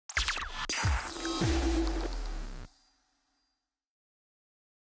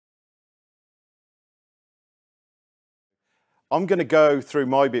I'm going to go through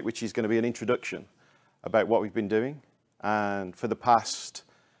my bit, which is going to be an introduction about what we've been doing. And for the past,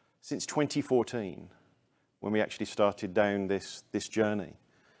 since 2014, when we actually started down this journey.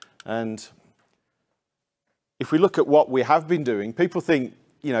 And if we look at what we have been doing, people think,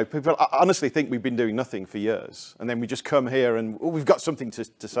 people honestly think we've been doing nothing for years. And then we just come here and we've got something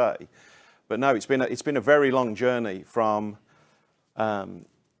to say. But no, it's been a very long journey from, I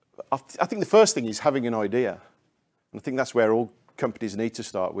think the first thing is having an idea. And I think that's where all companies need to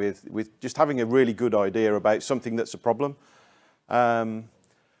start with just having a really good idea about something that's a problem. And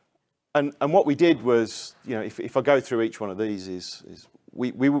what we did was, if I go through each one of these, is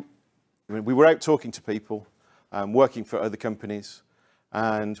we were out talking to people, working for other companies,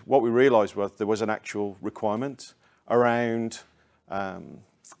 and what we realised was there was an actual requirement around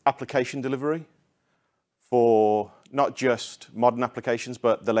application delivery for not just modern applications,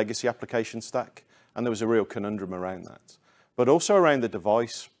 but the legacy application stack. And there was a real conundrum around that. But also around the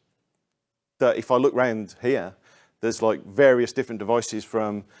device, that if I look around here, there's like various different devices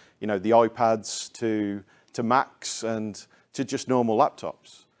from, the iPads to Macs and to just normal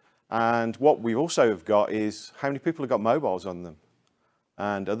laptops. And what we also have got is how many people have got mobiles on them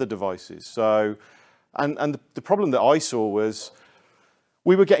and other devices. So, and the problem that I saw was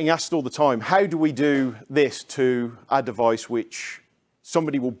we were getting asked all the time, how do we do this to a device which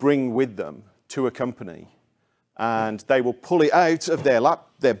somebody will bring with them to a company, and they will pull it out of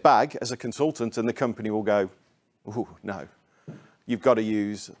their bag as a consultant, and the company will go, "Oh, no, you've got to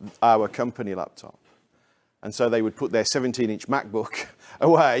use our company laptop." And so they would put their 17-inch MacBook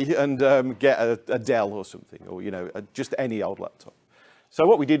away and get a Dell or something, or just any old laptop. So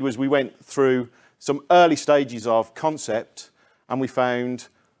what we did was we went through some early stages of concept, and we found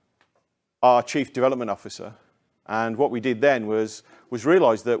our chief development officer. And what we did then was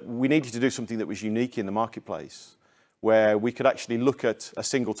realise that we needed to do something that was unique in the marketplace, where we could actually look at a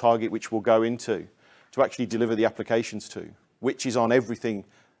single target which we'll go into to actually deliver the applications to, which is on everything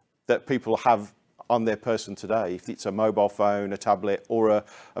that people have on their person today, if it's a mobile phone, a tablet, or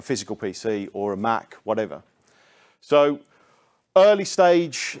a physical PC, or a Mac, whatever. So early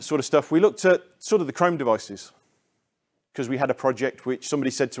stage sort of stuff, we looked at sort of the Chrome devices, because we had a project which somebody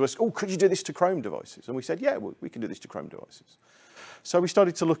said to us, "Oh, could you do this to Chrome devices?" And we said, "Yeah, well, we can do this to Chrome devices." So we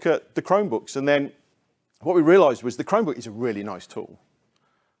started to look at the Chromebooks, and then what we realised was the Chromebook is a really nice tool.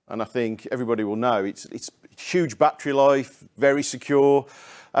 And I think everybody will know it's huge battery life, very secure.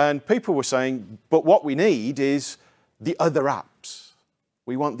 And people were saying, but what we need is the other apps.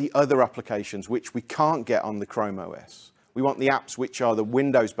 We want the other applications which we can't get on the Chrome OS. We want the apps which are the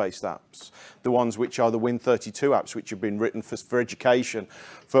Windows-based apps, the ones which are the Win32 apps, which have been written for education,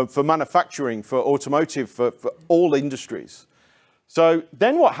 for manufacturing, for automotive, for all industries. So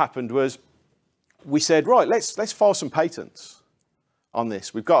then what happened was we said, right, let's file some patents on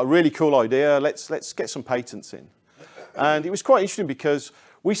this. We've got a really cool idea. Let's get some patents in. And it was quite interesting because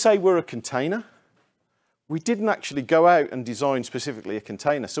we say we're a container. We didn't actually go out and design specifically a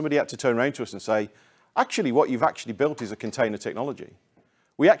container. Somebody had to turn around to us and say, actually, what you've actually built is a container technology.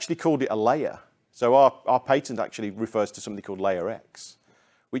 We actually called it a layer. So our patent actually refers to something called layer X,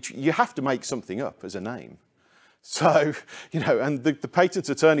 which you have to make something up as a name. So, and the patent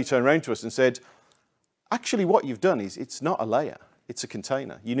attorney turned around to us and said, actually, what you've done is it's not a layer, it's a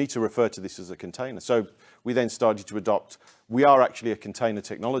container. You need to refer to this as a container. So we then started to adopt, we are actually a container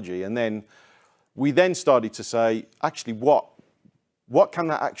technology. And then we then started to say, actually, what can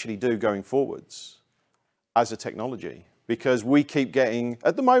that actually do going forwards as a technology? Because we keep getting,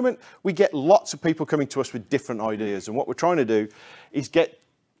 at the moment, we get lots of people coming to us with different ideas. And what we're trying to do is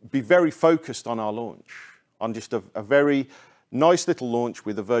be very focused on our launch, on just a very nice little launch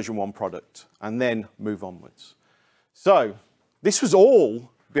with a version 1 product, and then move onwards. So this was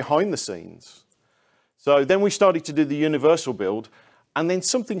all behind the scenes. So then we started to do the universal build, and then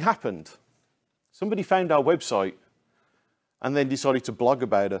something happened. Somebody found our website and then decided to blog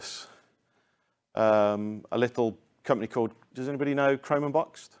about us. A little company called, does anybody know Chrome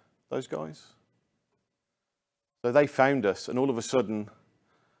Unboxed? Those guys? So they found us, and all of a sudden,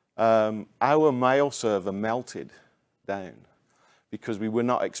 our mail server melted down because we were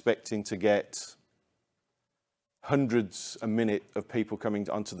not expecting to get hundreds a minute of people coming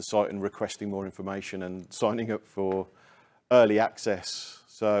onto the site and requesting more information and signing up for early access.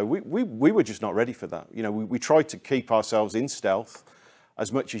 So we were just not ready for that. We tried to keep ourselves in stealth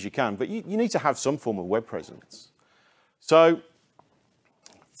as much as you can, but you need to have some form of web presence. So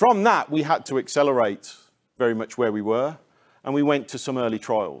from that, we had to accelerate very much where we were, and we went to some early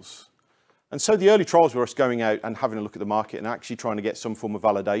trials. And so the early trials were us going out and having a look at the market and actually trying to get some form of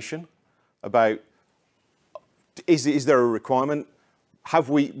validation about, is there a requirement? Have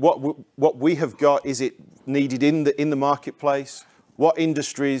we, what we have got, is it needed in the marketplace? What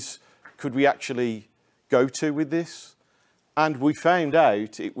industries could we actually go to with this? And we found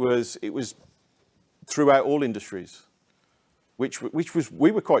out it was throughout all industries, which was,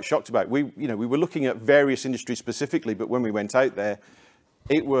 we were quite shocked about. We were looking at various industries specifically, but when we went out there,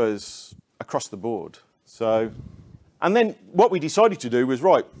 it was across the board. So, and then what we decided to do was,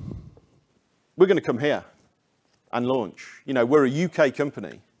 right, we're going to come here and launch. You know, we're a UK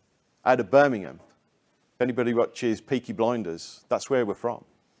company out of Birmingham. If anybody watches Peaky Blinders, that's where we're from.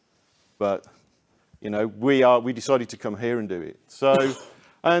 But, you know, we decided to come here and do it. So,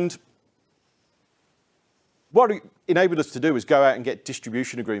 and what it enabled us to do is go out and get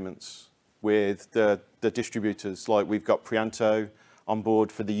distribution agreements with the distributors. Like we've got Prianto on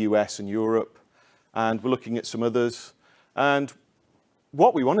board for the US and Europe, and we're looking at some others. And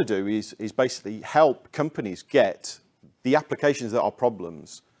what we want to do is basically help companies get the applications that are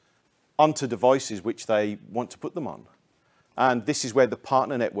problems onto devices which they want to put them on. And this is where the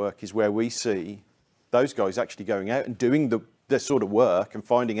partner network is where we see those guys actually going out and doing the sort of work and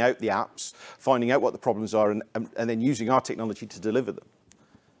finding out the apps, finding out what the problems are, and then using our technology to deliver them.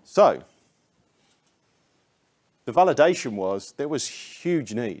 So the validation was there was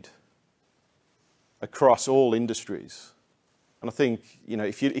huge need across all industries. And I think, you know,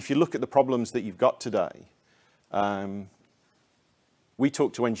 if you look at the problems that you've got today, we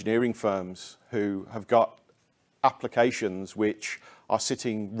talk to engineering firms who have got applications which are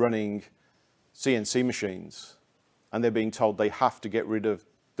sitting running CNC machines, and they're being told they have to get rid of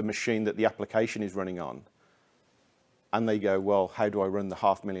the machine that the application is running on. And they go, well, how do I run the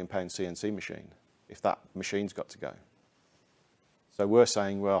 £500,000 CNC machine if that machine's got to go? So we're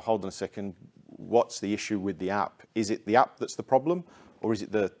saying, well, hold on a second, what's the issue with the app? Is it the app that's the problem, or is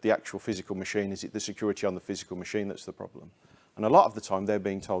it the actual physical machine? Is it the security on the physical machine that's the problem? And a lot of the time they're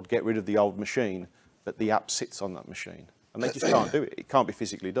being told, get rid of the old machine, but the app sits on that machine. And they just can't do it. It can't be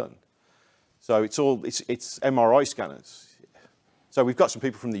physically done. So it's MRI scanners. So we've got some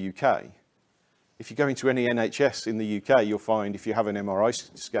people from the UK. If you go into any NHS in the UK, you'll find if you have an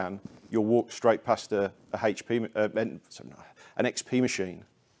MRI scan, you'll walk straight past an XP machine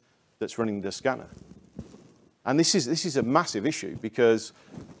that's running the scanner. And this is a massive issue because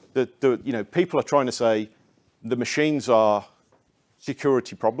people are trying to say the machines are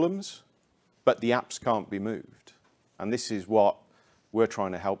security problems, but the apps can't be moved. And this is what we're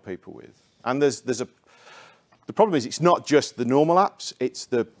trying to help people with. And the problem is it's not just the normal apps, it's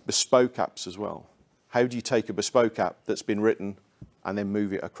the bespoke apps as well. How do you take a bespoke app that's been written and then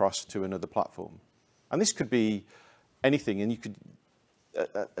move it across to another platform? And this could be anything, and you could,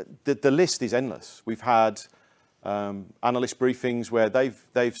 the list is endless. We've had analyst briefings where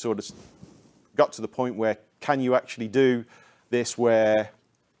they've sort of got to the point where can you actually do this where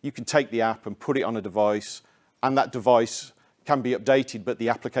you can take the app and put it on a device, and that device can be updated, but the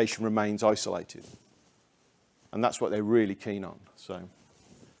application remains isolated. And that's what they're really keen on. So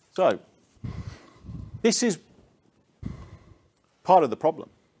this is part of the problem.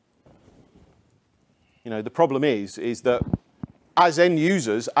 You know, the problem is that as end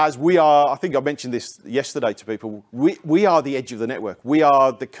users, as we are, I think I mentioned this yesterday to people, we are the edge of the network. We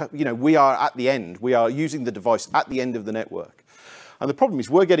are we are at the end. We are using the device at the end of the network. And the problem is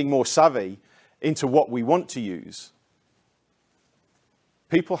we're getting more savvy into what we want to use.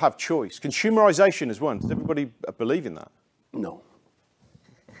 People have choice. Consumerization is one. Does everybody believe in that? No.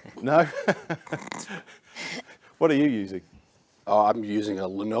 No? What are you using? I'm using a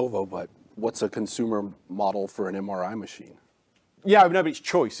Lenovo, but what's a consumer model for an MRI machine? Yeah, no, but it's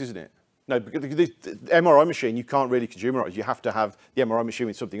choice, isn't it? No, because the MRI machine, you can't really consumerize. You have to have the MRI machine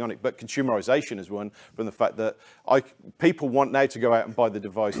with something on it. But consumerization is one from the fact that people want now to go out and buy the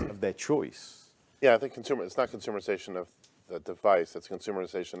device of their choice. Yeah, I think it's not consumerization of the device, it's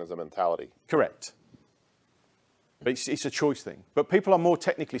consumerization as a mentality. Correct. But it's a choice thing. But people are more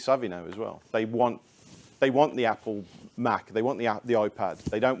technically savvy now as well. They want the Apple Mac, they want the iPad.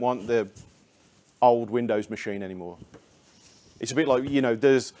 They don't want the old Windows machine anymore. It's a bit like, you know,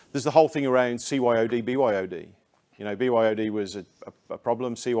 there's the whole thing around CYOD, BYOD. You know, BYOD was a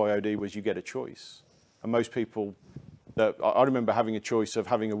problem, CYOD was you get a choice. And most people, I remember having a choice of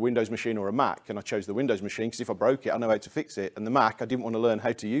having a Windows machine or a Mac, and I chose the Windows machine because if I broke it, I know how to fix it. And the Mac, I didn't want to learn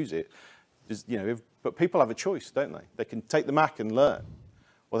how to use it. Just, you know, but people have a choice, don't they? They can take the Mac and learn,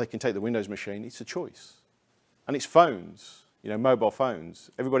 or they can take the Windows machine. It's a choice. And it's phones, you know, mobile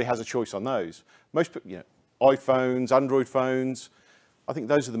phones. Everybody has a choice on those. Most people, you know, iPhones, Android phones, I think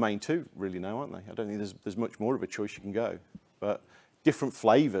those are the main two really now, aren't they? I don't think there's much more of a choice you can go. But different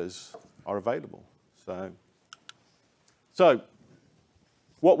flavors are available. So So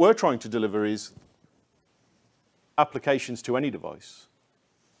what we're trying to deliver is applications to any device.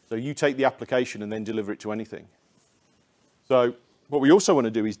 So you take the application and then deliver it to anything. So what we also want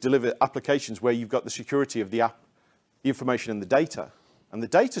to do is deliver applications where you've got the security of the app, the information and the data. And the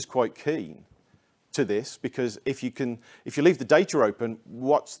data is quite key to this, because if you leave the data open,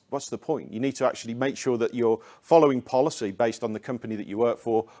 what's the point? You need to actually make sure that you're following policy based on the company that you work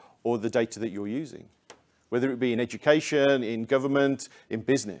for or the data that you're using. Whether it be in education, in government, in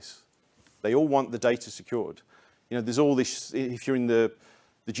business. They all want the data secured. You know, there's all this, if you're in the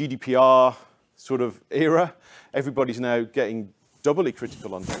GDPR sort of era, everybody's now getting doubly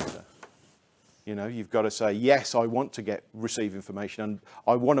critical on data. You know, you've got to say, yes, I want to receive information, and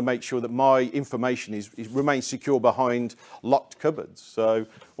I want to make sure that my information remains secure behind locked cupboards. So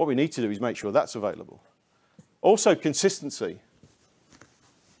what we need to do is make sure that's available. Also, consistency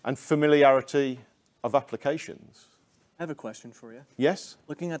and familiarity of applications. I have a question for you. Yes?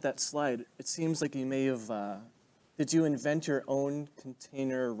 Looking at that slide, it seems like you may have, did you invent your own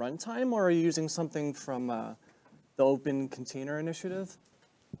container runtime, or are you using something from the Open Container Initiative?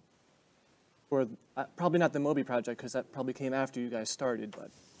 Or probably not the Moby project, because that probably came after you guys started, but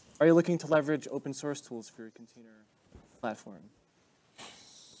are you looking to leverage open source tools for your container platform?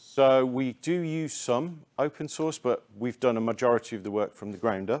 So we do use some open source, but we've done a majority of the work from the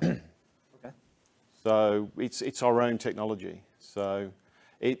ground up. Okay. So it's our own technology. So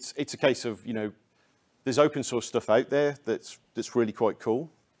it's a case of, you know, there's open source stuff out there that's really quite cool,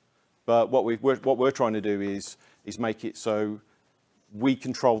 but what we're trying to do is make it so we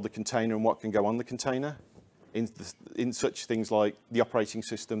control the container and what can go on the container in such things like the operating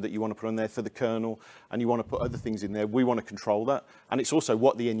system that you want to put on there for the kernel, and you want to put other things in there. We want to control that. And it's also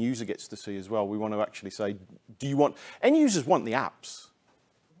what the end user gets to see as well. We want to actually say, end users want the apps.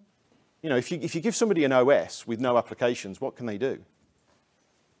 You know, if you give somebody an OS with no applications, what can they do?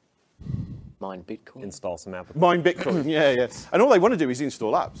 Mine Bitcoin. Install some applications. Mine Bitcoin, yeah. And all they want to do is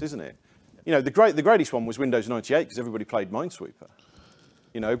install apps, isn't it? You know, the greatest one was Windows 98 because everybody played Minesweeper.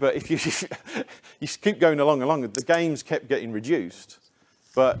 You know, but if you keep going along, the games kept getting reduced.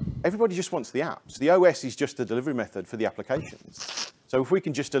 But everybody just wants the apps. The OS is just the delivery method for the applications. So if we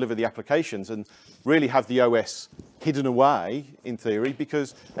can just deliver the applications and really have the OS hidden away, in theory,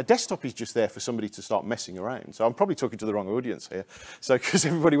 because a desktop is just there for somebody to start messing around. So I'm probably talking to the wrong audience here. So because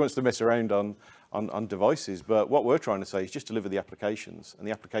everybody wants to mess around on devices. But what we're trying to say is just deliver the applications. And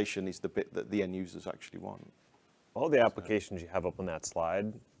the application is the bit that the end users actually want. All the applications you have up on that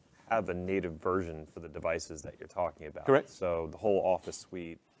slide have a native version for the devices that you're talking about. Correct. So the whole Office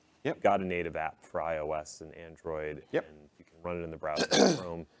suite, Yep. you've got a native app for iOS and Android, Yep. and you can run it in the browser in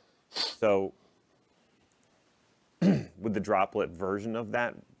Chrome. So would the Droplet version of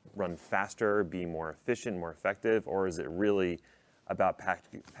that run faster, be more efficient, more effective, or is it really about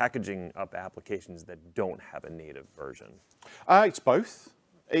packaging up applications that don't have a native version? It's both.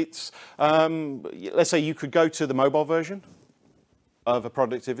 It's, let's say you could go to the mobile version of a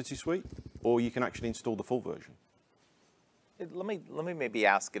productivity suite, or you can actually install the full version. Let me maybe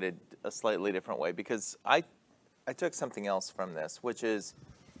ask it a slightly different way, because I took something else from this, which is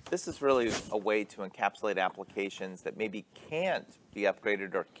this is really a way to encapsulate applications that maybe can't be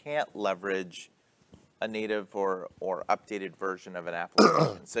upgraded or can't leverage a native or updated version of an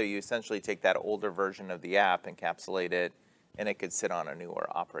application. So you essentially take that older version of the app, encapsulate it, and it could sit on a newer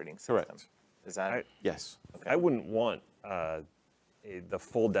operating system. Correct. Is that? Yes. Okay. I wouldn't want the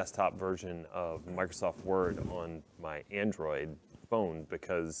full desktop version of Microsoft Word on my Android phone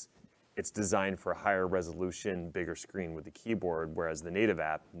because it's designed for a higher resolution, bigger screen with the keyboard, whereas the native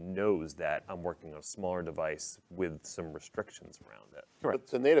app knows that I'm working on a smaller device with some restrictions around it. But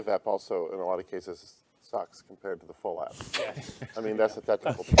the native app also, in a lot of cases, sucks compared to the full app. I mean, that's a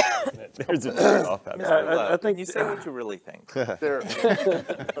technical thing. There's a trade-off. I think you say what you really think.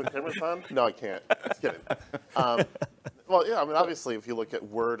 Oh, camera's on? No, I can't. Just kidding. Well, yeah, I mean, obviously, if you look at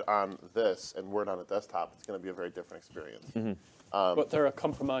Word on this and Word on a desktop, it's going to be a very different experience. But there are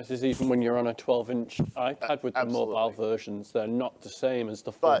compromises even when you're on a 12-inch iPad with the mobile versions. They're not the same as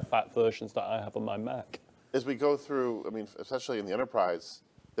the full-fat versions that I have on my Mac. As we go through, I mean, especially in the enterprise,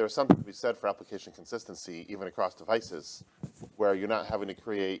 there's something to be said for application consistency, even across devices, where you're not having to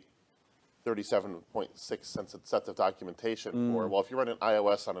create 37.6 sets of documentation for, well, if you're running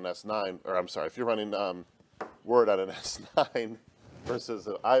iOS on an S9, or I'm sorry, if you're running Word on an S9 versus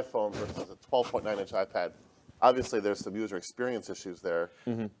an iPhone versus a 12.9-inch iPad, obviously there's some user experience issues there,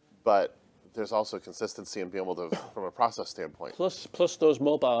 but there's also consistency in being able to, from a process standpoint. Plus those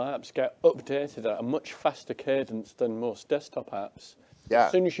mobile apps get updated at a much faster cadence than most desktop apps. Yeah.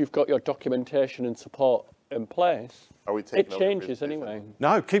 As soon as you've got your documentation and support in place, Are we it taking over changes presentation? anyway.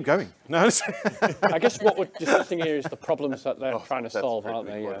 No, keep going. No, I guess what we're discussing here is the problems that they're trying to that's solve, great aren't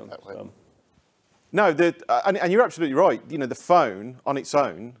they? recording that way. no, and you're absolutely right. You know, the phone on its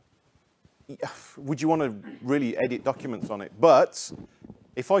own, would you want to really edit documents on it? But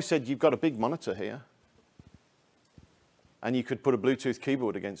if I said you've got a big monitor here, and you could put a Bluetooth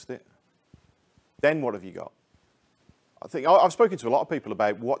keyboard against it, then what have you got? I think I've spoken to a lot of people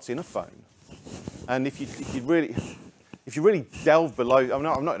about what's in a phone, and if you really delve below, I'm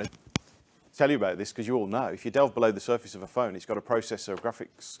not going to tell you about this because you all know. If you delve below the surface of a phone, it's got a processor, a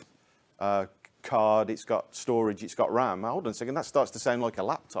graphics card, it's got storage, it's got RAM. Hold on a second, that starts to sound like a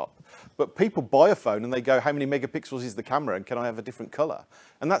laptop. But people buy a phone and they go, how many megapixels is the camera and can I have a different color?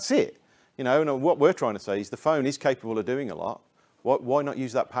 And that's it. You know, and what we're trying to say is the phone is capable of doing a lot. Why not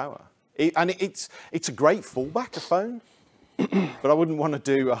use that power? It's a great fallback, a phone, but I wouldn't want to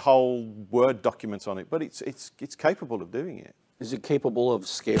do a whole Word document on it, but it's capable of doing it. Is it capable of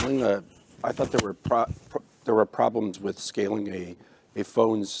scaling? I thought there were problems with scaling a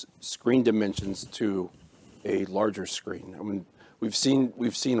phone's screen dimensions to a larger screen. I mean, we've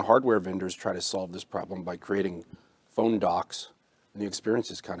seen hardware vendors try to solve this problem by creating phone docks, and the experience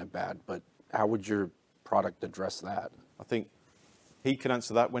is kind of bad. But how would your product address that? I think he can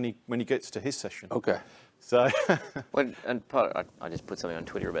answer that when he gets to his session. Okay. So, Well, and I just put something on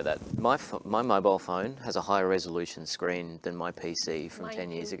Twitter about that. My mobile phone has a higher resolution screen than my PC from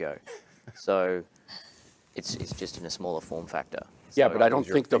 10 years ago. So it's just in a smaller form factor. Yeah, So but I don't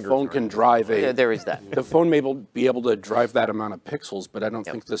think the phone can drive yeah, there is that. The phone may be able to drive that amount of pixels, but I don't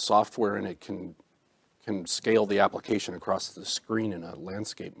think the software in it can scale the application across the screen in a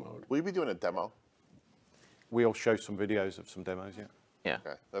landscape mode. Will you be doing a demo? we'll show some videos of some demos, yeah. Yeah.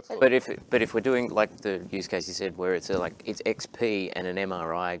 Okay, that's But if we're doing like the use case you said, where it's it's XP and an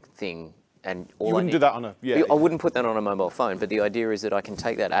MRI thing, and all You wouldn't do that on a, yeah. I wouldn't put that on a mobile phone, but the idea is that I can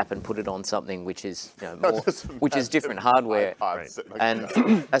take that app and put it on something which is, more, which is different hardware, and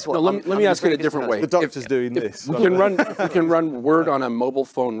that's what. No, let me ask it a different way. The doctor's doing this. We can run Word on a mobile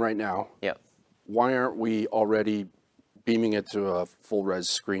phone right now. Yeah. Why aren't we already beaming it to a full res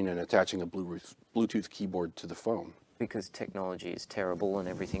screen and attaching a Bluetooth keyboard to the phone? Because technology is terrible and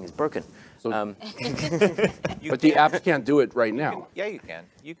everything is broken. So- Um, But the apps can't do it right now. Yeah, you can.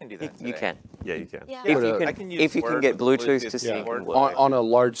 You can do that. you today. can. Yeah, you can. Yeah. If you I can, can use if you can Word get with Bluetooth to Bluetooth sync. keyboard. and work. On a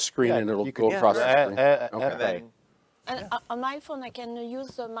large screen, and it'll go across the screen. And Okay. then And on my phone, I can use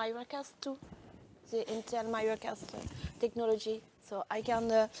the Miracast too, the Intel Miracast technology. So I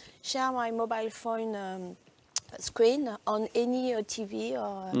can share my mobile phone screen on any TV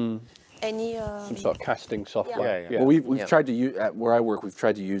or any. Some sort of casting software. Yeah. Well, we've Yeah. tried to use, at where I work, we've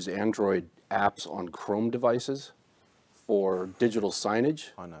tried to use Android apps on Chrome devices for digital signage.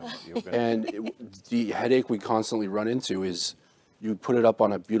 I know. You're gonna, And the headache we constantly run into is you put it up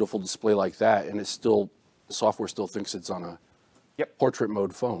on a beautiful display like that, and the software still thinks it's on a portrait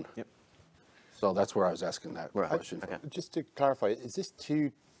mode phone. Yep. So that's where I was asking that question. Okay. Just to clarify, is this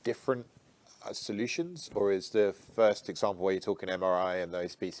two different solutions, or is the first example where you're talking MRI and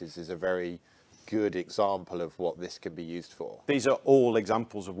those pieces is a very good example of what this can be used for? these are all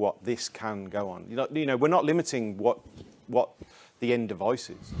examples of what this can go on. You know, we're not limiting what the end device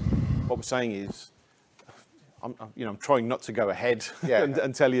is. What we're saying is, I'm trying not to go ahead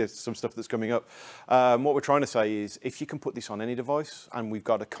and tell you some stuff that's coming up. What we're trying to say is, if you can put this on any device, and we've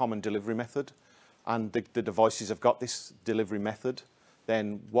got a common delivery method, and the devices have got this delivery method,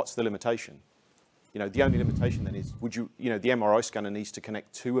 then what's the limitation? You know, the only limitation then is, the MRI scanner needs to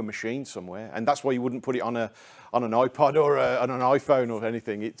connect to a machine somewhere, and that's why you wouldn't put it on an iPod or on an iPhone or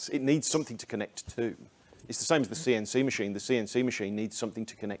anything. It needs something to connect to. It's the same as the CNC machine. The CNC machine needs something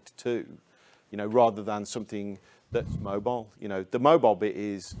to connect to, rather than something that's mobile. The mobile bit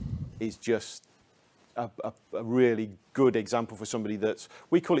is just a really good example for somebody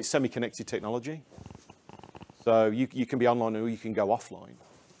we call it semi-connected technology. So you can be online or you can go offline.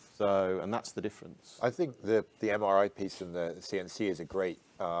 And that's the difference. I think the MRI piece and the CNC is a great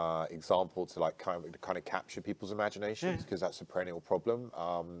example to kind of capture people's imaginations, because that's a perennial problem.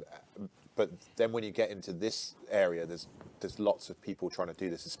 But then when you get into this area, there's lots of people trying to do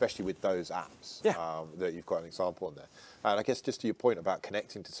this, especially with those apps that you've got an example on there. And I guess just to your point about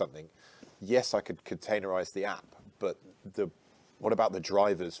connecting to something, yes, I could containerize the app, but what about the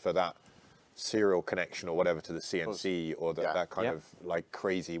drivers for that serial connection or whatever to the CNC or that kind of like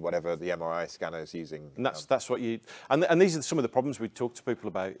crazy whatever the MRI scanner is using? And that's what and these are some of the problems we talk to people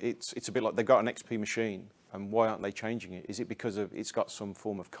about. It's a bit like they've got an XP machine, and why aren't they changing it? Is it because it's got some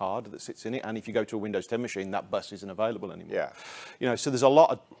form of card that sits in it? And if you go to a Windows 10 machine, that bus isn't available anymore. Yeah. So there's a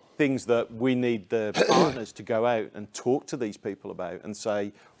lot of things that we need the partners to go out and talk to these people about and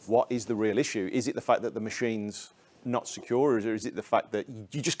say, what is the real issue? Is it the fact that the machine's not secure, or is it the fact that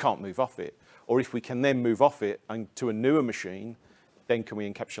you just can't move off it? Or if we can then move off it and to a newer machine, then can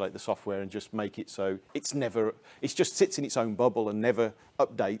we encapsulate the software and just make it so it just sits in its own bubble and never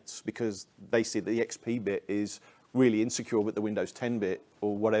updates, because they see that the XP bit is really insecure, but the Windows 10 bit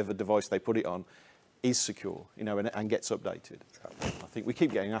or whatever device they put it on is secure, you know, and gets updated. I think we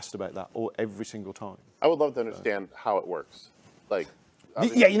keep getting asked about that every single time. I would love to understand how it works. Like,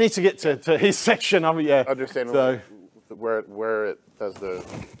 yeah, you need to get to his section. I mean, yeah. Understand so, where it does the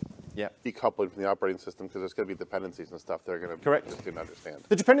yeah. decoupling from the operating system, because there's going to be dependencies and stuff they're going to Correct. just didn't understand.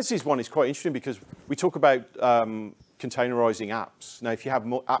 The dependencies one is quite interesting because we talk about containerizing apps. Now, if you have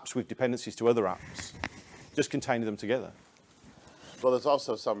more apps with dependencies to other apps, just contain them together. Well, there's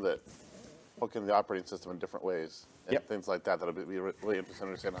also some that hook in the operating system in different ways and Yep. things like that. That'll be really interesting to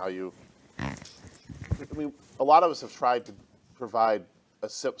understand how you. I mean, a lot of us have tried to provide a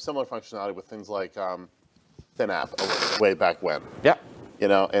similar functionality with things like ThinApp way back when. Yeah. You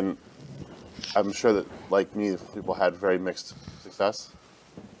know, and I'm sure that, like me, people had very mixed success,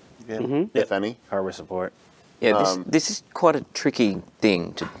 if any. Hardware support. Yeah, this is quite a tricky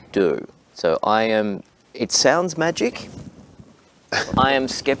thing to do. So it sounds magic. I am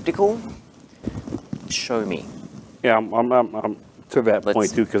skeptical. Show me. Yeah, I'm to that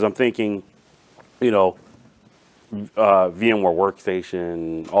point too, because I'm thinking, you know, VMware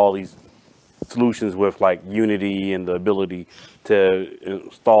Workstation, all these solutions with like Unity and the ability to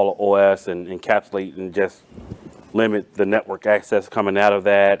install an OS and encapsulate and just limit the network access coming out of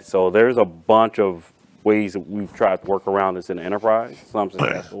that. So there's a bunch of ways that we've tried to work around this in the enterprise. Some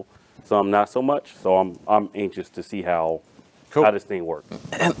successful, some not so much. So I'm anxious to see how this thing works.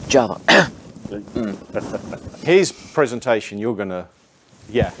 Java. His presentation, you're gonna,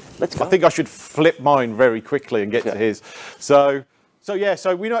 yeah. Let's go. I think I should flip mine very quickly and get to his. So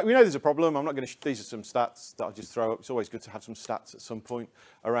we know there's a problem. I'm not going to. These are some stats that I'll just throw up. It's always good to have some stats at some point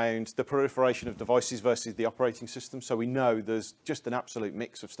around the proliferation of devices versus the operating system. So we know there's just an absolute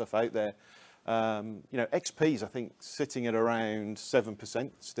mix of stuff out there. You know, XP's I think sitting at around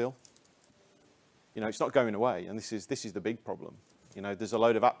 7% still. You know, it's not going away, and this is the big problem. You know, there's a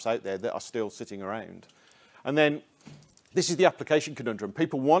load of apps out there that are still sitting around. And then this is the application conundrum.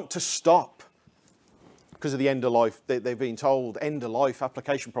 People want to stop because of the end of life. They've been told end of life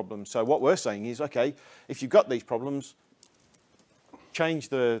application problems. So what we're saying is, okay, if you've got these problems, change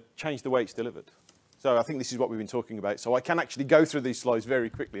the way it's delivered. So I think this is what we've been talking about. So I can actually go through these slides very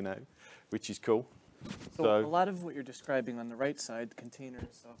quickly now, which is cool. So a lot of what you're describing on the right side, container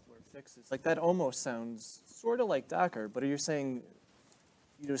software fixes, like that almost sounds sort of like Docker, but are you saying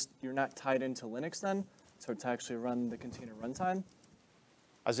you're not tied into Linux then, so to actually run the container runtime?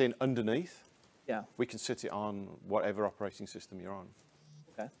 As in underneath? Yeah. We can sit it on whatever operating system you're on.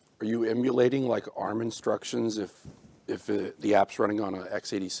 Okay. Are you emulating like ARM instructions if the app's running on a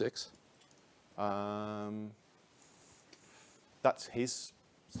x86? That's his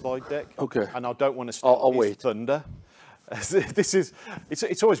slide deck. Okay. And I don't want to steal I'll his wait. thunder.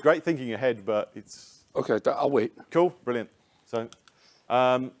 It's always great thinking ahead, but it's... Okay, I'll wait. Cool, brilliant. So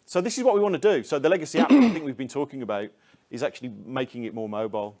this is what we want to do. So the legacy app I think we've been talking about is actually making it more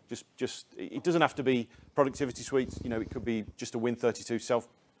mobile. It doesn't have to be productivity suites. You know, it could be just a Win32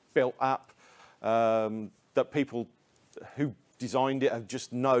 self-built app that people who designed it have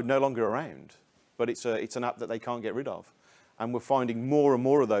just no longer around. But it's an app that they can't get rid of. And we're finding more and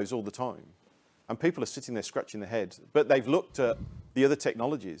more of those all the time. And people are sitting there scratching their head. But they've looked at the other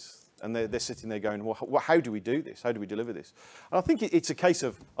technologies. And they're sitting there going, well, how do we do this? How do we deliver this? And I think it's a case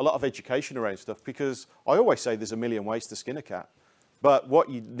of a lot of education around stuff, because I always say there's a million ways to skin a cat. But what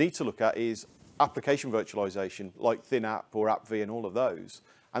you need to look at is application virtualization, like ThinApp or AppV and all of those,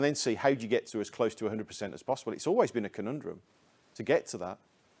 and then see how do you get to as close to 100% as possible. It's always been a conundrum to get to that.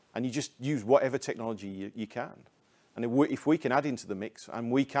 And you just use whatever technology you can. And if we can add into the mix,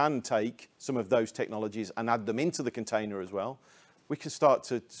 and we can take some of those technologies and add them into the container as well, we can start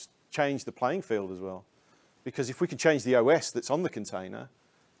to change the playing field as well. Because if we can change the OS that's on the container,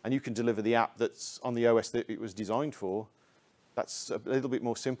 and you can deliver the app that's on the OS that it was designed for, that's a little bit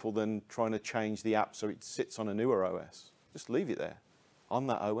more simple than trying to change the app so it sits on a newer OS. Just leave it there, on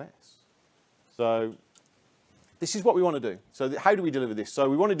that OS. So this is what we want to do. So how do we deliver this? So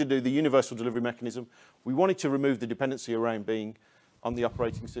we wanted to do the universal delivery mechanism. We wanted to remove the dependency around being on the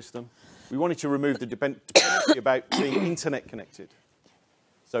operating system. We wanted to remove the dependency about being internet connected.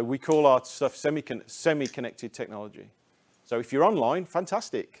 So we call our stuff semi-connected technology. So if you're online,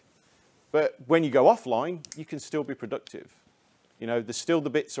 fantastic. But when you go offline, you can still be productive. You know, there's still the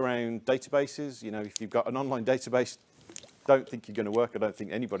bits around databases. You know, if you've got an online database, don't think you're going to work. I don't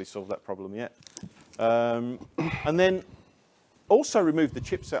think anybody solved that problem yet. And then also remove the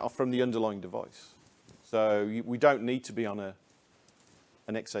chipset off from the underlying device. So we don't need to be on an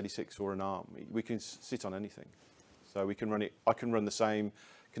x86 or an ARM. We can sit on anything. So we can run it. I can run the same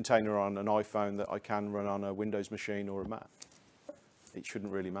container on an iPhone that I can run on a Windows machine or a Mac. It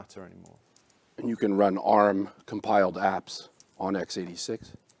shouldn't really matter anymore. And you can run ARM compiled apps on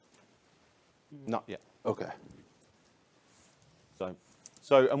x86? Not yet. Okay.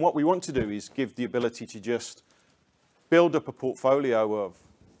 And what we want to do is give the ability to just build up a portfolio of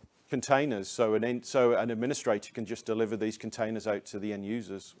containers so an administrator can just deliver these containers out to the end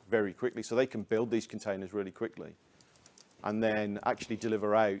users very quickly, so they can build these containers really quickly and then actually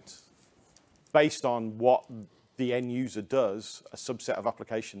deliver out, based on what the end user does, a subset of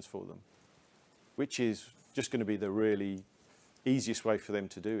applications for them, which is just going to be the really easiest way for them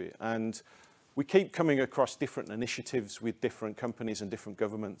to do it. And we keep coming across different initiatives with different companies and different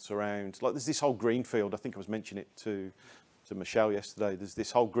governments around, like there's this whole greenfield, I think I was mentioning it to Michelle yesterday, there's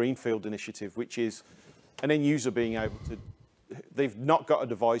this whole greenfield initiative, which is an end user being able to, they've not got a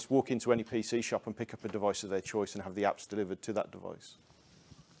device, walk into any PC shop and pick up a device of their choice and have the apps delivered to that device.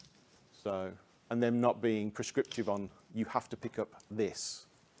 So, and them not being prescriptive on, you have to pick up this,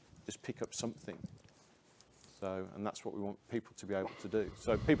 just pick up something. So, and that's what we want people to be able to do.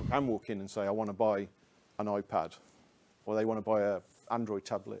 So people can walk in and say, I want to buy an iPad, or they want to buy an Android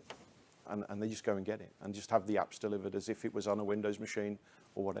tablet, and they just go and get it, and just have the apps delivered as if it was on a Windows machine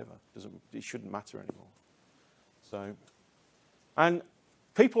or whatever. It shouldn't matter anymore. So, and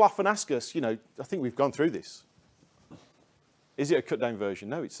people often ask us, you know, I think we've gone through this. Is it a cut down version?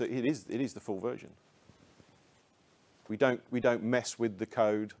 No, it is the full version. We don't mess with the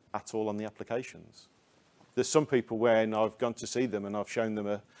code at all on the applications. There's some people when I've gone to see them and I've shown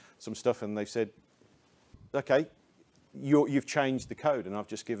them some stuff and they've said, okay, you've changed the code, and I've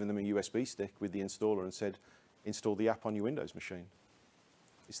just given them a USB stick with the installer and said, install the app on your Windows machine.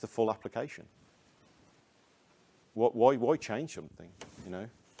 It's the full application. Why change something, you know?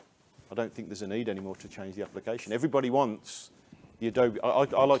 I don't think there's a need anymore to change the application. Everybody wants the Adobe,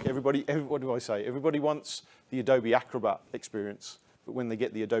 I like everybody, what do I say? Everybody wants the Adobe Acrobat experience, but when they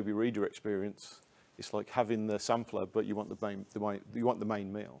get the Adobe Reader experience, it's like having the sampler, but you want the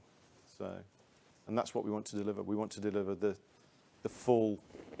main meal. So, and that's what we want to deliver. We want to deliver the full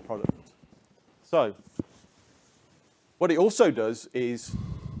product. So, what it also does is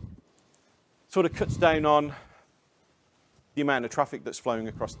sort of cuts down on the amount of traffic that's flowing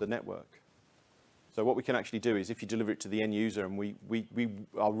across the network. So what we can actually do is, if you deliver it to the end user, and we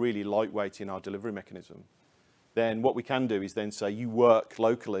are really lightweight in our delivery mechanism, then what we can do is then say you work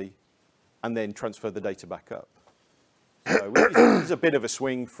locally and then transfer the data back up. So which is a bit of a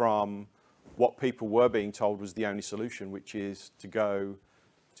swing from what people were being told was the only solution, which is to go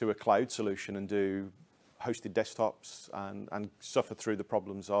to a cloud solution and do hosted desktops and suffer through the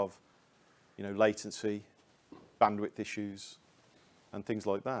problems of, you know, latency, bandwidth issues, and things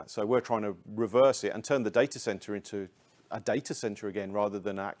like that. So we're trying to reverse it and turn the data center into a data center again, rather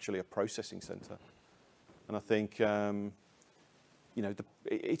than actually a processing center. And I think, you know,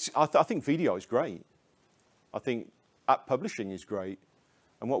 I think VDI is great. I think app publishing is great.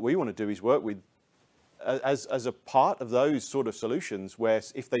 And what we want to do is work with, as a part of those sort of solutions, where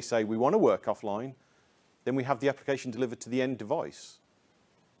if they say we want to work offline, then we have the application delivered to the end device.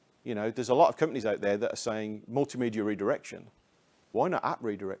 You know, there's a lot of companies out there that are saying multimedia redirection. Why not app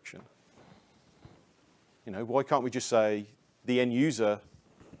redirection? You know, why can't we just say the end user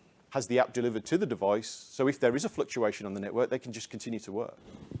has the app delivered to the device, so if there is a fluctuation on the network, they can just continue to work.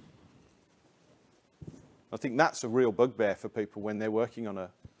 I think that's a real bugbear for people when they're working on a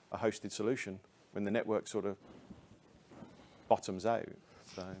hosted solution, when the network sort of bottoms out.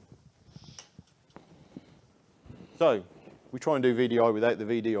 So we try and do VDI without the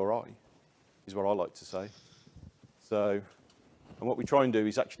VD or I, is what I like to say. So, and what we try and do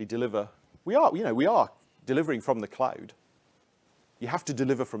is actually deliver. We are delivering from the cloud. You have to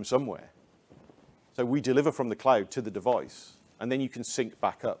deliver from somewhere. So we deliver from the cloud to the device, and then you can sync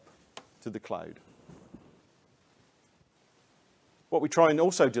back up to the cloud. What we try and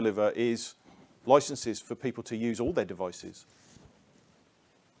also deliver is licenses for people to use all their devices.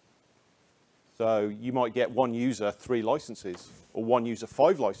 So you might get one user 3 licenses, or one user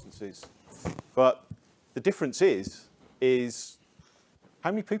 5 licenses. But the difference is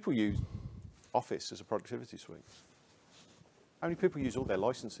how many people use Office as a productivity suite? How many people use all their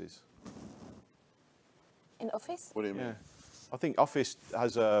licenses? In Office? What do you mean? I think Office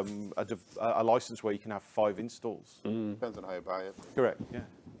has a license where you can have 5 installs. Depends on how you buy it. Correct, yeah.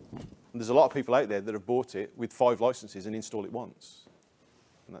 And there's a lot of people out there that have bought it with 5 licenses and install it once.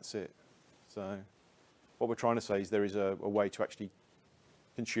 And that's it. So what we're trying to say is there is a way to actually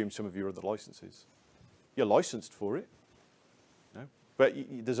consume some of your other licenses. You're licensed for it, you know? But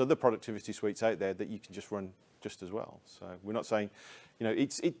there's other productivity suites out there that you can just run just as well. So we're not saying, you know,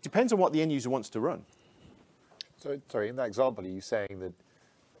 it depends on what the end user wants to run. So, sorry, in that example, are you saying that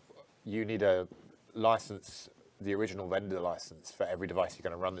you need a license, the original vendor license for every device you're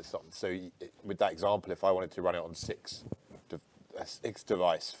going to run this on? So with that example, if I wanted to run it on a 6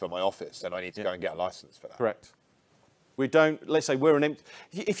 device for my Office, then I need to go and get a license for that. Correct. We don't, let's say we're an empty,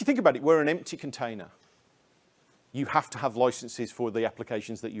 if you think about it, we're an empty container. You have to have licenses for the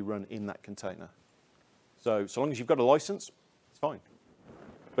applications that you run in that container. So long as you've got a license, it's fine.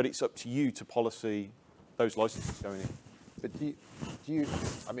 But it's up to you to policy those licenses going in. But do you,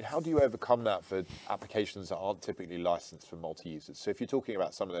 I mean, how do you overcome that for applications that aren't typically licensed for multi-users? So if you're talking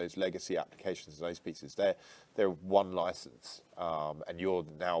about some of those legacy applications, those pieces, they're one license, and you're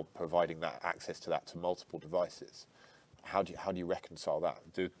now providing that access to that to multiple devices. How do you reconcile that?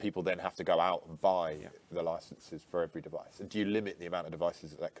 Do people then have to go out and buy the licenses for every device? And do you limit the amount of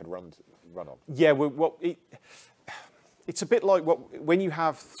devices that could run on? Yeah, it's a bit like when you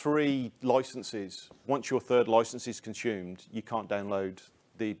have 3 licenses, once your 3rd license is consumed, you can't download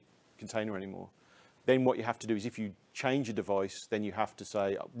the container anymore. Then what you have to do is if you change a device, then you have to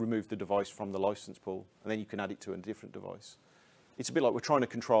say, remove the device from the license pool, and then you can add it to a different device. It's a bit like we're trying to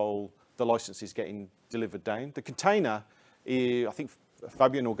control the licenses getting delivered down. The container, I think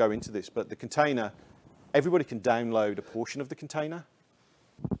Fabian will go into this, but the container, everybody can download a portion of the container,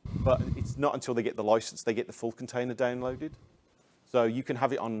 but it's not until they get the license, they get the full container downloaded. So you can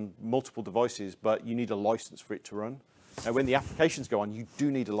have it on multiple devices, but you need a license for it to run. Now, when the applications go on, you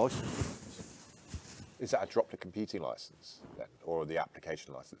do need a license. Is that a Droplet Computing license, then, or the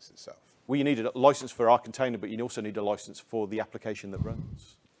application license itself? Well, you need a license for our container, but you also need a license for the application that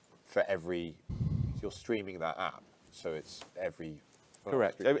runs. For every, you're streaming that app, so it's every...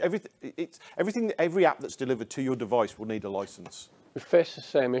 Correct. Every app that's delivered to your device will need a license. We faced the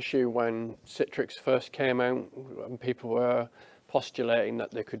same issue when Citrix first came out, and people were postulating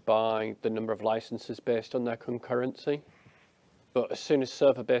that they could buy the number of licenses based on their concurrency. But as soon as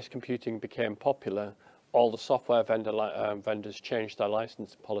server-based computing became popular, all the software vendors changed their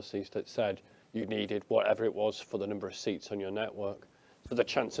license policies that said you needed whatever it was for the number of seats on your network. So the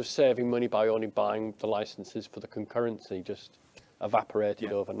chance of saving money by only buying the licenses for the concurrency just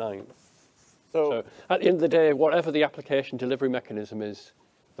evaporated overnight. So at the end of the day, whatever the application delivery mechanism is,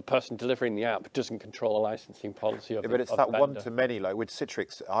 the person delivering the app doesn't control a licensing policy of the But it's that one-to-many, like with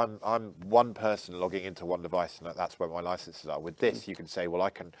Citrix, I'm one person logging into one device, and that's where my licenses are. With this, you can say, well,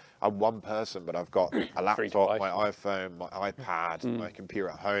 I'm one person, but I've got a laptop, my iPhone, my iPad, my computer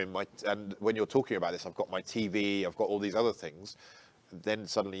at home, and when you're talking about this, I've got my TV, I've got all these other things. Then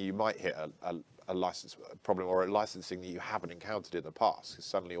suddenly you might hit a license problem or a licensing that you haven't encountered in the past, because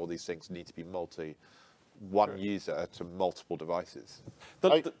suddenly all these things need to be one user to multiple devices.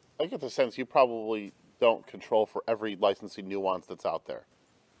 I get the sense you probably don't control for every licensing nuance that's out there.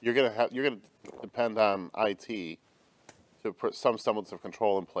 You're gonna depend on IT to put some semblance of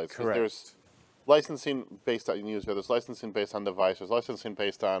control in place. Correct. There's licensing based on user, there's licensing based on device, there's licensing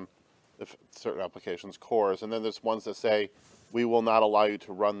based on certain applications, cores, and then there's ones that say, we will not allow you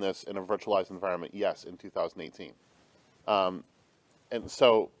to run this in a virtualized environment, yes, in 2018. And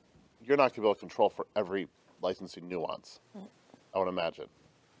so you're not going to be able to control for every licensing nuance, I would imagine.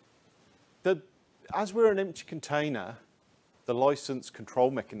 As we're an empty container, the license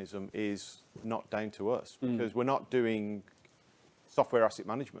control mechanism is not down to us because we're not doing software asset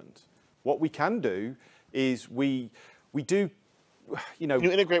management. What we can do is we do, you know... Can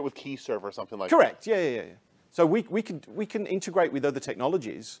you integrate with key server or something like correct, that? Correct, yeah. So we can integrate with other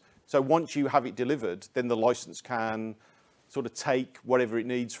technologies. So once you have it delivered, then the license can sort of take whatever it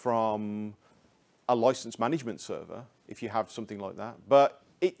needs from a license management server, if you have something like that. But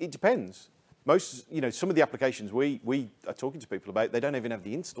it depends. Most, you know, some of the applications we are talking to people about, they don't even have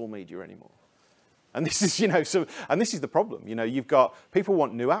the install media anymore. And this is, you know, and this is the problem. You know, you've got people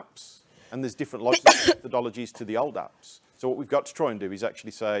want new apps, and there's different license methodologies to the old apps. So what we've got to try and do is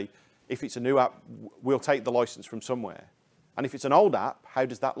actually say, if it's a new app, we'll take the license from somewhere. And if it's an old app, how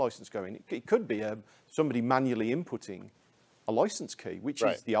does that license go in? It could be somebody manually inputting a license key, which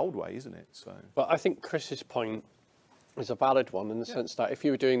is the old way, isn't it? So. But I think Chris's point is a valid one in the sense that if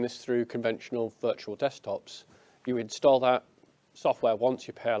you were doing this through conventional virtual desktops, you install that software once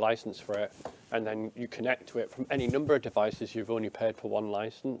you pay a license for it, and then you connect to it from any number of devices, you've only paid for one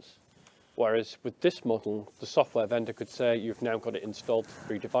license. Whereas with this model, the software vendor could say you've now got it installed to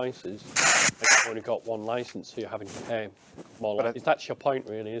 3 devices, and you've only got 1 license, so you're having to pay more. That's your point,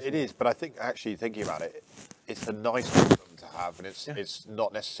 really, isn't it? It is, but I think actually thinking about it, it's a nice problem to have, and it's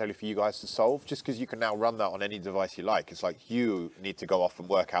not necessarily for you guys to solve, just because you can now run that on any device you like. It's like you need to go off and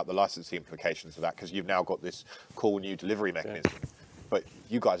work out the licensing implications of that, because you've now got this cool new delivery mechanism. But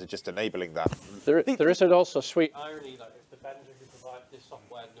you guys are just enabling that. There is also a sweet irony that if the vendor who provides this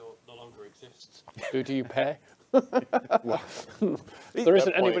software no longer exists, who do you pay? There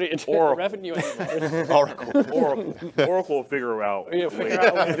isn't anybody to take the revenue anymore. Oracle will figure out. Yeah, figure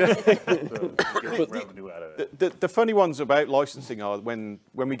out a way to get revenue out of it. The funny ones about licensing are when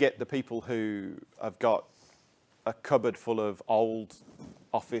we get the people who have got a cupboard full of old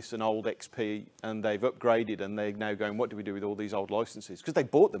Office and old XP, and they've upgraded, and they're now going, what do we do with all these old licenses? Because they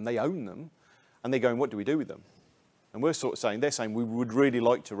bought them, they own them, and they're going, what do we do with them? And we're sort of saying, they're saying, we would really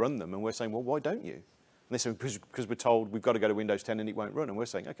like to run them, and we're saying, well, why don't you? And they're saying, because we're told we've got to go to Windows 10 and it won't run, and we're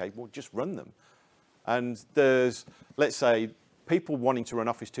saying, okay, well, just run them. And there's, let's say, people wanting to run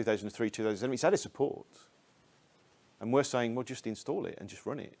Office 2003, 2007, it's out of support. And we're saying, well, just install it and just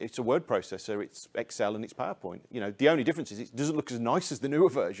run it. It's a word processor, it's Excel, and it's PowerPoint. You know, the only difference is it doesn't look as nice as the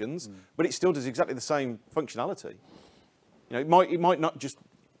newer versions, but it still does exactly the same functionality. You know, it might not just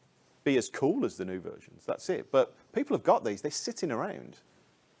be as cool as the new versions, that's it. But people have got these, they're sitting around.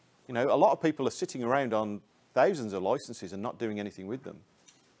 You know, a lot of people are sitting around on thousands of licenses and not doing anything with them.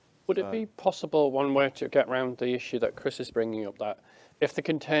 Would it be possible, one way to get around the issue that Chris is bringing up, that if the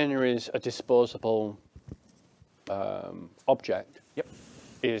container is a disposable object,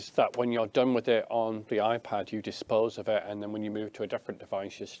 is that when you're done with it on the iPad, you dispose of it, and then when you move to a different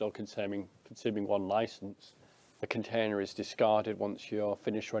device, you're still consuming 1 license. The container is discarded once you're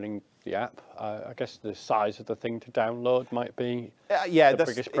finished running the app. I guess the size of the thing to download might be the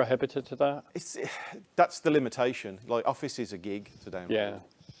biggest prohibitor to that. That's the limitation. Like, Office is a gig to download. Yeah.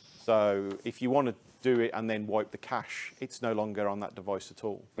 So if you want to do it and then wipe the cache, it's no longer on that device at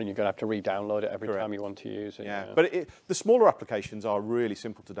all. And you're going to have to re-download it every time you want to use it. Yeah, but the smaller applications are really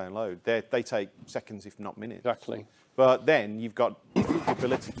simple to download. They take seconds, if not minutes. Exactly. But then you've got the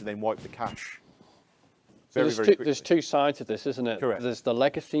ability to then wipe the cache very quickly. There's 2 sides of this, isn't it? Correct. There's the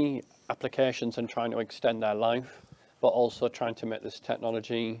legacy applications and trying to extend their life, but also trying to make this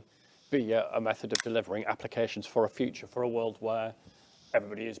technology be a method of delivering applications for a future, for a world where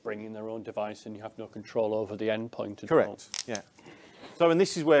everybody is bringing their own device and you have no control over the endpoint. Correct, yeah. So, and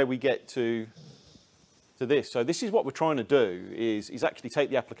this is where we get to this. So this is what we're trying to do, is actually take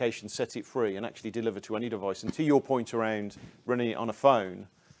the application, set it free, and actually deliver to any device. And to your point around running it on a phone,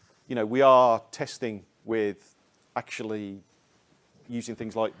 you know, we are testing with actually using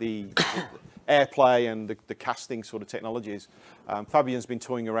things like the AirPlay and the casting sort of technologies. Fabian's been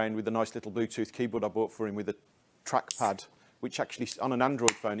toying around with a nice little Bluetooth keyboard I bought for him with a trackpad, which actually, on an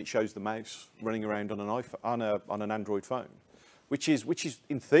Android phone, it shows the mouse running around on an iPhone, on an Android phone, which is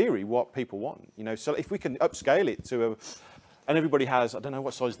in theory what people want. You know, so if we can upscale it to and everybody has, I don't know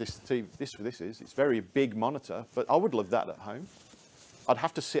what size this is. It's a very big monitor, but I would love that at home. I'd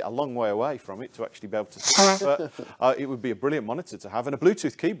have to sit a long way away from it to actually be able to see it, but it would be a brilliant monitor to have, and a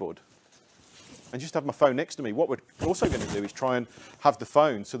Bluetooth keyboard. And just have my phone next to me. What we're also going to do is try and have the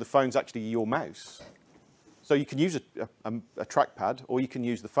phone, so the phone's actually your mouse. So you can use a trackpad, or you can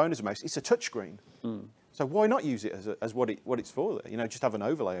use the phone as a mouse. It's a touchscreen. So why not use it as what it's for? You know, just have an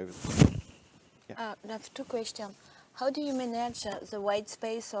overlay over it. I have 2 questions. How do you manage the white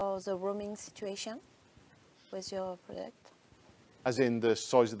space or the roaming situation with your product? As in the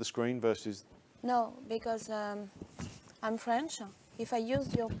size of the screen versus? No, because I'm French. If I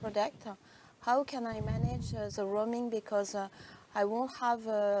use your product, how can I manage the roaming? Because I won't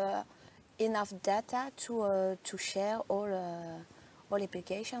have enough data to share all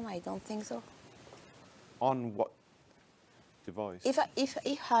application. I don't think so. On what device? If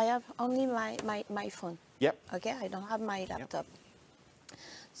I have only my phone. Yep. Okay, I don't have my laptop. Yep.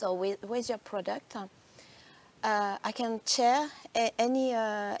 So with your product, I can share any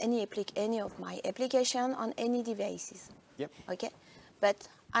of my application on any devices. Yep. Okay, but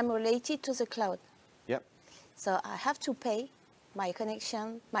I'm related to the cloud. Yep. So I have to pay my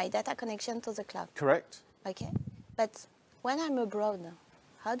connection, my data connection to the cloud. Correct. Okay, but when I'm abroad,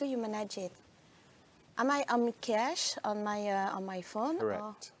 how do you manage it? Am I on cache on my phone? Correct.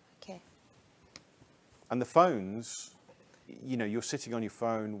 Or? Okay. And the phones, you know, you're sitting on your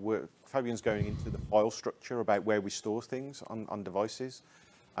phone. Fabian's going into the file structure about where we store things on devices,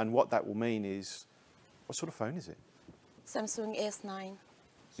 and what that will mean is, what sort of phone is it? Samsung S9.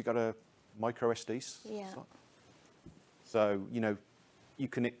 Has it got a micro SD Yeah. slot. So, you know, you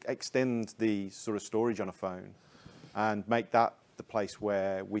can extend the sort of storage on a phone and make that the place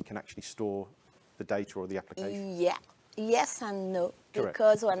where we can actually store the data or the application. Yeah. Yes and no. Correct.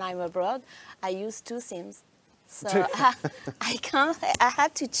 Because when I'm abroad, I use 2 SIMs. So I can't. I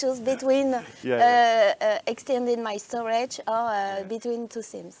had to choose between extending my storage or between 2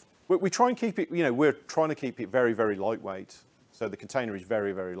 SIMs. We try and keep it, you know, we're trying to keep it very, very lightweight. So the container is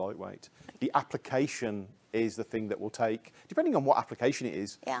very, very lightweight. The application is the thing that will take, depending on what application it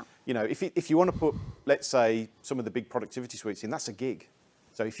is. Yeah. You know, if you want to put, let's say, some of the big productivity suites in, that's a gig.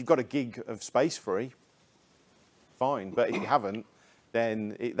 So if you've got a gig of space free, fine. But if you haven't,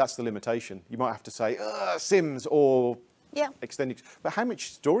 then that's the limitation. You might have to say SIMs or extended. But how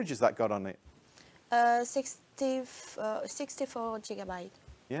much storage has that got on it? 64 gigabyte.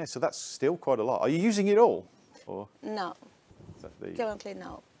 Yeah, so that's still quite a lot. Are you using it all? Or? No. Currently,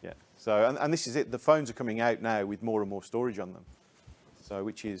 no. Yeah. So, and this is it. The phones are coming out now with more and more storage on them. So,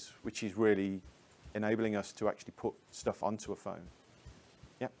 which is really enabling us to actually put stuff onto a phone.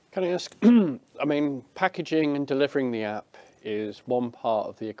 Yeah. Can I ask? I mean, packaging and delivering the app is one part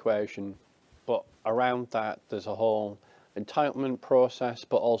of the equation, but around that, there's a whole entitlement process,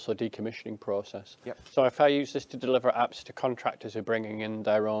 but also decommissioning process. Yep. So if I use this to deliver apps to contractors who are bringing in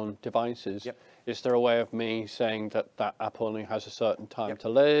their own devices, is there a way of me saying that that app only has a certain time to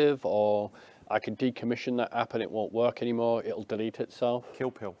live, or I can decommission that app and it won't work anymore, it'll delete itself?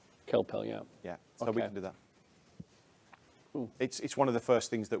 Kill pill. Kill pill, yeah. Yeah, so we can do that. It's one of the first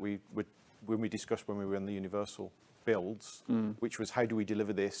things that when we discussed when we were in the Universal builds, which was how do we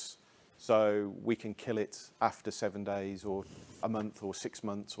deliver this so we can kill it after 7 days or a month or 6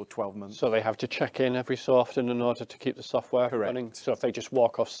 months or 12 months. So they have to check in every so often in order to keep the software running? So if they just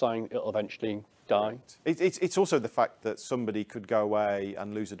walk off site, it'll eventually die? It's also the fact that somebody could go away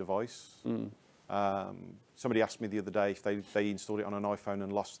and lose a device. Somebody asked me the other day if they installed it on an iPhone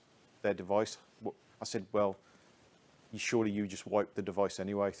and lost their device. I said, well, surely you just wiped the device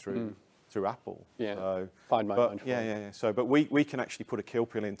anyway through Apple. Yeah, so, find my mind. Yeah. So, but we can actually put a kill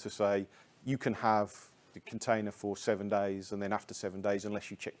pill in to say you can have the container for 7 days, and then after 7 days,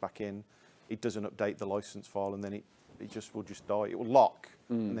 unless you check back in, it doesn't update the license file, and then it will just die. It will lock,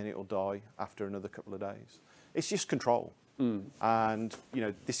 and then it will die after another couple of days. It's just control. And you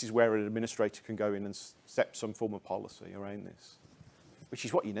know, this is where an administrator can go in and set some form of policy around this, which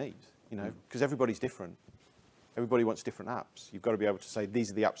is what you need. You know, because everybody's different. Everybody wants different apps. You've got to be able to say, these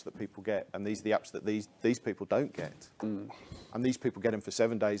are the apps that people get, and these are the apps that these people don't get. And these people get them for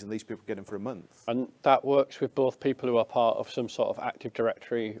 7 days, and these people get them for a month. And that works with both people who are part of some sort of Active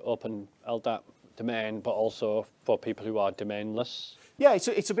Directory, open LDAP domain, but also for people who are domainless? Yeah,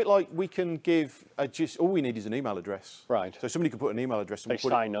 it's a bit like we can give, all we need is an email address. Right. So somebody can put an email address. And they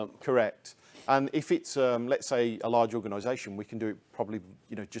sign up. Correct. And if it's, let's say, a large organisation, we can do it probably,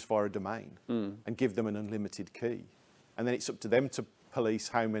 you know, just via a domain and give them an unlimited key. And then it's up to them to police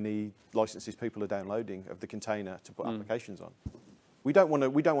how many licenses people are downloading of the container to put applications on. We don't want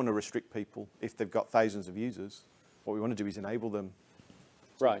to restrict people if they've got thousands of users. What we want to do is enable them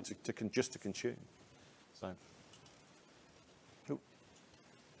just to consume.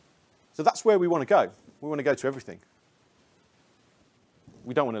 So that's where we want to go. We want to go to everything.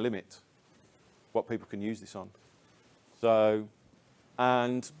 We don't want to limit what people can use this on. So,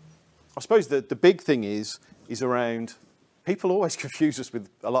 and I suppose the big thing is around, people always confuse us with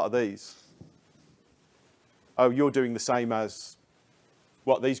a lot of these. Oh, you're doing the same as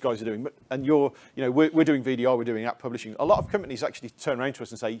what these guys are doing. And we're doing VDR, we're doing app publishing. A lot of companies actually turn around to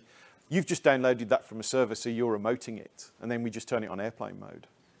us and say, you've just downloaded that from a server, so you're remoting it. And then we just turn it on airplane mode.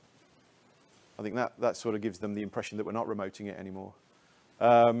 I think that sort of gives them the impression that we're not remoting it anymore.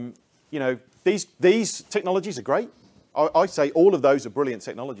 You know, these technologies are great. I say all of those are brilliant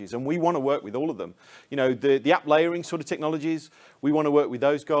technologies, and we want to work with all of them. You know, the app layering sort of technologies, we want to work with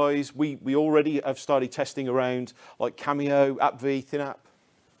those guys. We already have started testing around like Cameo, AppV, ThinApp,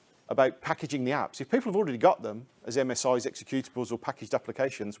 about packaging the apps. If people have already got them as MSIs, executables, or packaged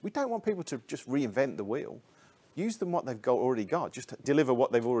applications, we don't want people to just reinvent the wheel. Use them what they've already got. Just deliver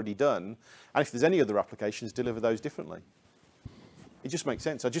what they've already done. And if there's any other applications, deliver those differently. It just makes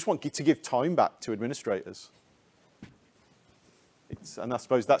sense. I just want to give time back to administrators. And I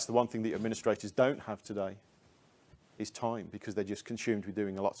suppose that's the one thing that administrators don't have today, is time, because they're just consumed with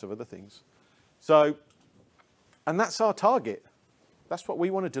doing lots of other things. So, and that's our target. That's what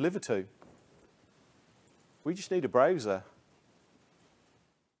we want to deliver to. We just need a browser